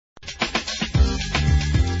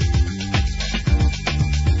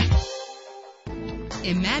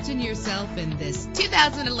Imagine yourself in this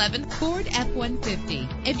 2011 Ford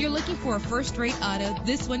F-150. If you're looking for a first-rate auto,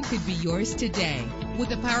 this one could be yours today.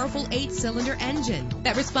 With a powerful 8-cylinder engine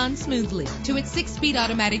that responds smoothly to its 6-speed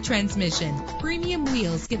automatic transmission, premium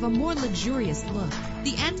wheels give a more luxurious look.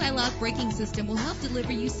 The anti-lock braking system will help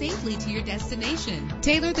deliver you safely to your destination.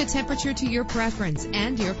 Tailor the temperature to your preference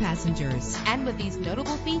and your passengers. And with these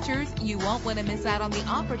notable features, you won't want to miss out on the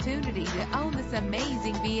opportunity to own this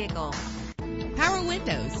amazing vehicle. Power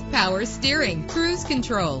windows, power steering, cruise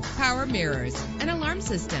control, power mirrors, an alarm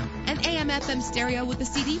system, an AM/FM stereo with a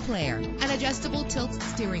CD player, an adjustable tilt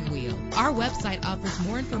steering wheel. Our website offers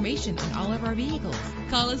more information on all of our vehicles.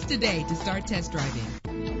 Call us today to start test driving.